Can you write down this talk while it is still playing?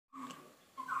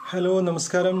Hello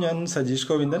നമസ്കാരം, ഞാൻ സജീഷ്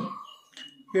ഗോവിന്ദൻ.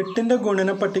 8ന്റെ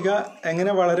ഗുണന പട്ടിക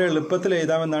എങ്ങനെ വളരെ എളുപ്പത്തിൽ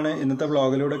എഴുതാമെന്നാണ് ഇന്നത്തെ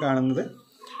വ്ളോഗിലൂടെ കാണുന്നത്.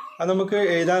 അത് നമുക്ക്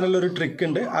എഴുതാനുള്ളൊരു ട്രിക്ക്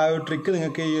ഉണ്ട്. ആ ഒരു ട്രിക്ക്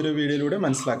നിങ്ങൾക്ക് ഈ ഒരു വീഡിയോയിലൂടെ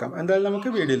മനസ്സിലാക്കാം. എന്തായാലും നമുക്ക്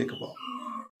വീഡിയോയിലേക്ക് പോകാം.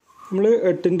 നമ്മൾ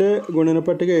 8ന്റെ ഗുണന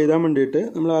പട്ടിക എഴുതാൻ വേണ്ടിയിട്ട്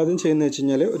നമ്മൾ ആദ്യം ചെയ്യുന്നത് വെച്ച്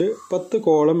കഴിഞ്ഞാൽ ഒരു 10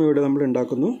 കോളം ഇവിടെ നമ്മൾ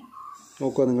ഉണ്ടാക്കുന്നു.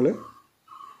 നോക്കുക നിങ്ങൾ,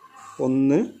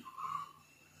 1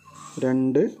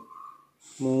 2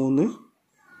 3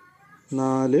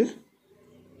 4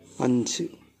 5.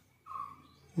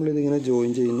 നമ്മളിതിങ്ങനെ ജോയിൻ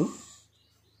ചെയ്യുന്നു.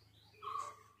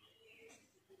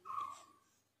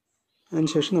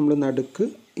 അതിനുശേഷം നമ്മൾ നടുക്ക്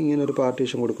ഇങ്ങനെ ഒരു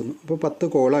പാർട്ടീഷൻ കൊടുക്കുന്നു. അപ്പോൾ 10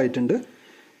 കോളായിട്ടുണ്ട്.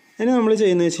 ഇനി നമ്മൾ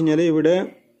ചെയ്യുന്നത് വെച്ച് കഴിഞ്ഞാൽ ഇവിടെ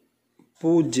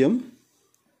 0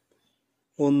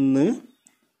 1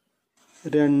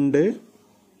 2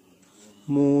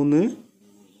 3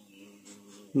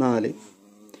 4.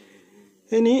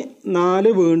 ഇനി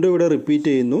 4 വീണ്ടും ഇവിടെ റിപ്പീറ്റ്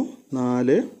ചെയ്യുന്നു.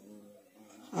 4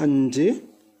 5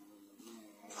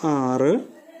 6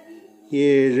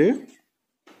 7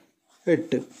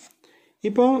 8.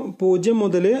 ഇപ്പോൾ 0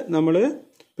 മുതൽ നമ്മൾ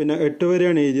 8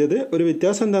 വരെയാണ് എഴുതിയത്. ഒരു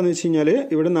വ്യത്യാസം എന്താണെന്ന് വെച്ച് കഴിഞ്ഞാൽ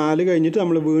ഇവിടെ 4 കഴിഞ്ഞിട്ട്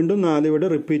നമ്മൾ വീണ്ടും 4 ഇവിടെ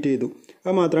റിപ്പീറ്റ് ചെയ്തു.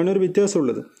 അത് മാത്രമാണ് ഒരു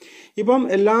വ്യത്യാസമുള്ളത്. ഇപ്പം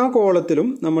എല്ലാ കോളത്തിലും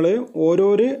നമ്മൾ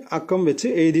ഓരോരോ അക്കം വെച്ച്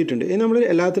എഴുതിയിട്ടുണ്ട്. ഇനി നമ്മൾ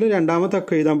എല്ലാത്തിലും രണ്ടാമത്തെ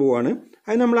അക്കം എഴുതാൻ പോവുകയാണ്.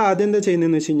 അത് നമ്മൾ ആദ്യം എന്താ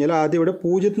ചെയ്യുന്നതെന്ന് വെച്ച് കഴിഞ്ഞാൽ ആദ്യം ഇവിടെ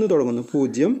 0 തുടങ്ങുന്നു.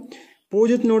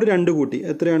 0 2 കൂട്ടി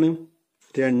എത്രയാണ്?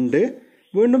 2.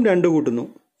 വീണ്ടും 2 കൂട്ടുന്നു.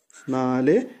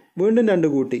 4. വീണ്ടും 2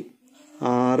 കൂട്ടി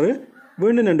 6.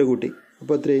 വീണ്ടും 2 കൂട്ടി.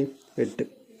 അപ്പോൾ എത്രയും 8.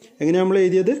 എങ്ങനെയാണ് നമ്മൾ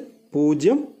എഴുതിയത്?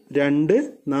 0 2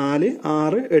 4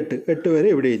 6 8. 8 വരെ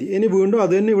ഇവിടെ എഴുതി. ഇനി വീണ്ടും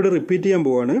അത് തന്നെ ഇവിടെ റിപ്പീറ്റ് ചെയ്യാൻ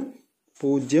പോവാണ്.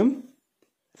 0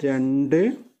 2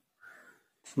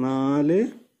 4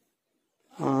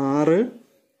 6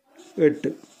 8.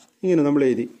 ഇങ്ങനെ നമ്മൾ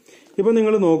എഴുതി. ഇപ്പോൾ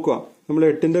നിങ്ങൾ നോക്കുക, നമ്മൾ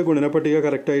 8ന്റെ ഗുണന പട്ടിക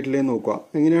കറക്റ്റ് ആയിട്ടില്ലേ നോക്കുക.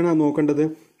 എങ്ങനെയാണ് നോക്കേണ്ടത്?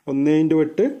 1 ×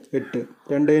 8 8,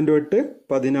 2 × 8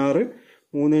 16,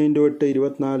 3 × 8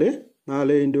 24,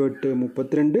 4 × 8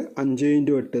 32, 5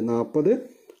 × 8 40,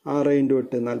 6 × 8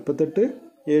 48,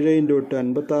 7 × 8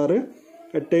 56,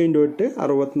 8 × 8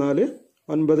 64,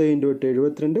 9 × 8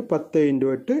 72, 10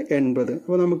 × 8 80.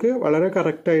 അപ്പോൾ നമുക്ക് വളരെ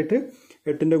കറക്റ്റായിട്ട്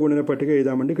 8ന്റെ ഗുണന പട്ടിക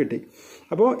എഴുതാൻ വേണ്ടി കിട്ടി.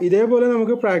 അപ്പോൾ ഇതേപോലെ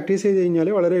നമുക്ക് പ്രാക്ടീസ് ചെയ്ത് കഴിഞ്ഞാൽ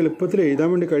വളരെ എളുപ്പത്തിൽ എഴുതാൻ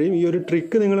വേണ്ടി കഴിയും. ഈ ഒരു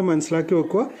ട്രിക്ക് നിങ്ങൾ മനസ്സിലാക്കി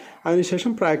വെക്കുക.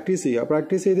 അതിനുശേഷം പ്രാക്ടീസ് ചെയ്യുക.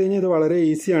 പ്രാക്ടീസ് ചെയ്ത് കഴിഞ്ഞാൽ ഇത് വളരെ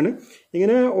ഈസിയാണ്.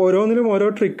 ഇങ്ങനെ ഓരോന്നിലും ഓരോ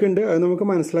ട്രിക്ക് ഉണ്ട്. അത് നമുക്ക്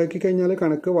മനസ്സിലാക്കി കഴിഞ്ഞാൽ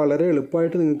കണക്ക് വളരെ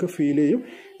എളുപ്പമായിട്ട് നിങ്ങൾക്ക് ഫീൽ ചെയ്യും.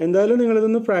 എന്തായാലും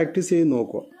നിങ്ങളിതൊന്ന് പ്രാക്ടീസ് ചെയ്ത്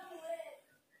നോക്കുക.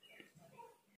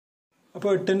 അപ്പോൾ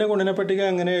 8ന്റെ ഗുണന പട്ടിക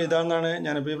എങ്ങനെ എഴുതാമെന്നാണ്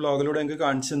ഞാനിപ്പോൾ ഈ വ്ളോഗിലൂടെ നിങ്ങൾക്ക്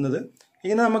കാണിച്ചു തന്നത്.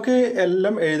 ഇങ്ങനെ നമുക്ക്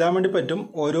എല്ലാം എഴുതാൻ വേണ്ടി പറ്റും.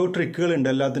 ഓരോ ട്രിക്കുകളുണ്ട്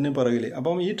എല്ലാത്തിനും പുറകിൽ.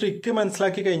 അപ്പം ഈ ട്രിക്ക്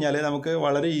മനസ്സിലാക്കി കഴിഞ്ഞാൽ നമുക്ക്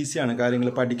വളരെ ഈസിയാണ് കാര്യങ്ങൾ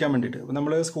പഠിക്കാൻ വേണ്ടിയിട്ട്. അപ്പോൾ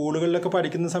നമ്മൾ സ്കൂളുകളിലൊക്കെ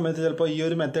പഠിക്കുന്ന സമയത്ത് ചിലപ്പോൾ ഈ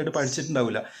ഒരു മെത്തേഡ്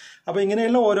പഠിച്ചിട്ടുണ്ടാവില്ല. അപ്പോൾ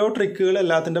ഇങ്ങനെയുള്ള ഓരോ ട്രിക്കുകൾ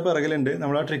എല്ലാത്തിൻ്റെ പിറകിലുണ്ട്.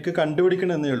 നമ്മൾ ആ ട്രിക്ക്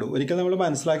കണ്ടുപിടിക്കണമെന്നേ ഉള്ളൂ. ഒരിക്കൽ നമ്മൾ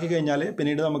മനസ്സിലാക്കി കഴിഞ്ഞാൽ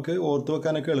പിന്നീട് നമുക്ക് ഓർത്തു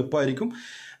വെക്കാനൊക്കെ എളുപ്പമായിരിക്കും.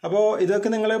 അപ്പോൾ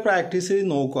ഇതൊക്കെ നിങ്ങൾ പ്രാക്ടീസ് ചെയ്ത്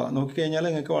നോക്കുക. നോക്കിക്കഴിഞ്ഞാൽ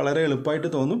നിങ്ങൾക്ക് വളരെ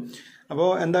എളുപ്പമായിട്ട് തോന്നും. അപ്പോൾ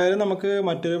എന്തായാലും നമുക്ക്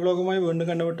മറ്റൊരു വ്ളോഗുമായി വീണ്ടും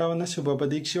കണ്ടുമുട്ടാവുന്ന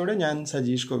ശുഭപ്രതീക്ഷയോടെ ഞാൻ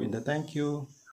സജീഷ് ഗോവിന്ദൻ. താങ്ക്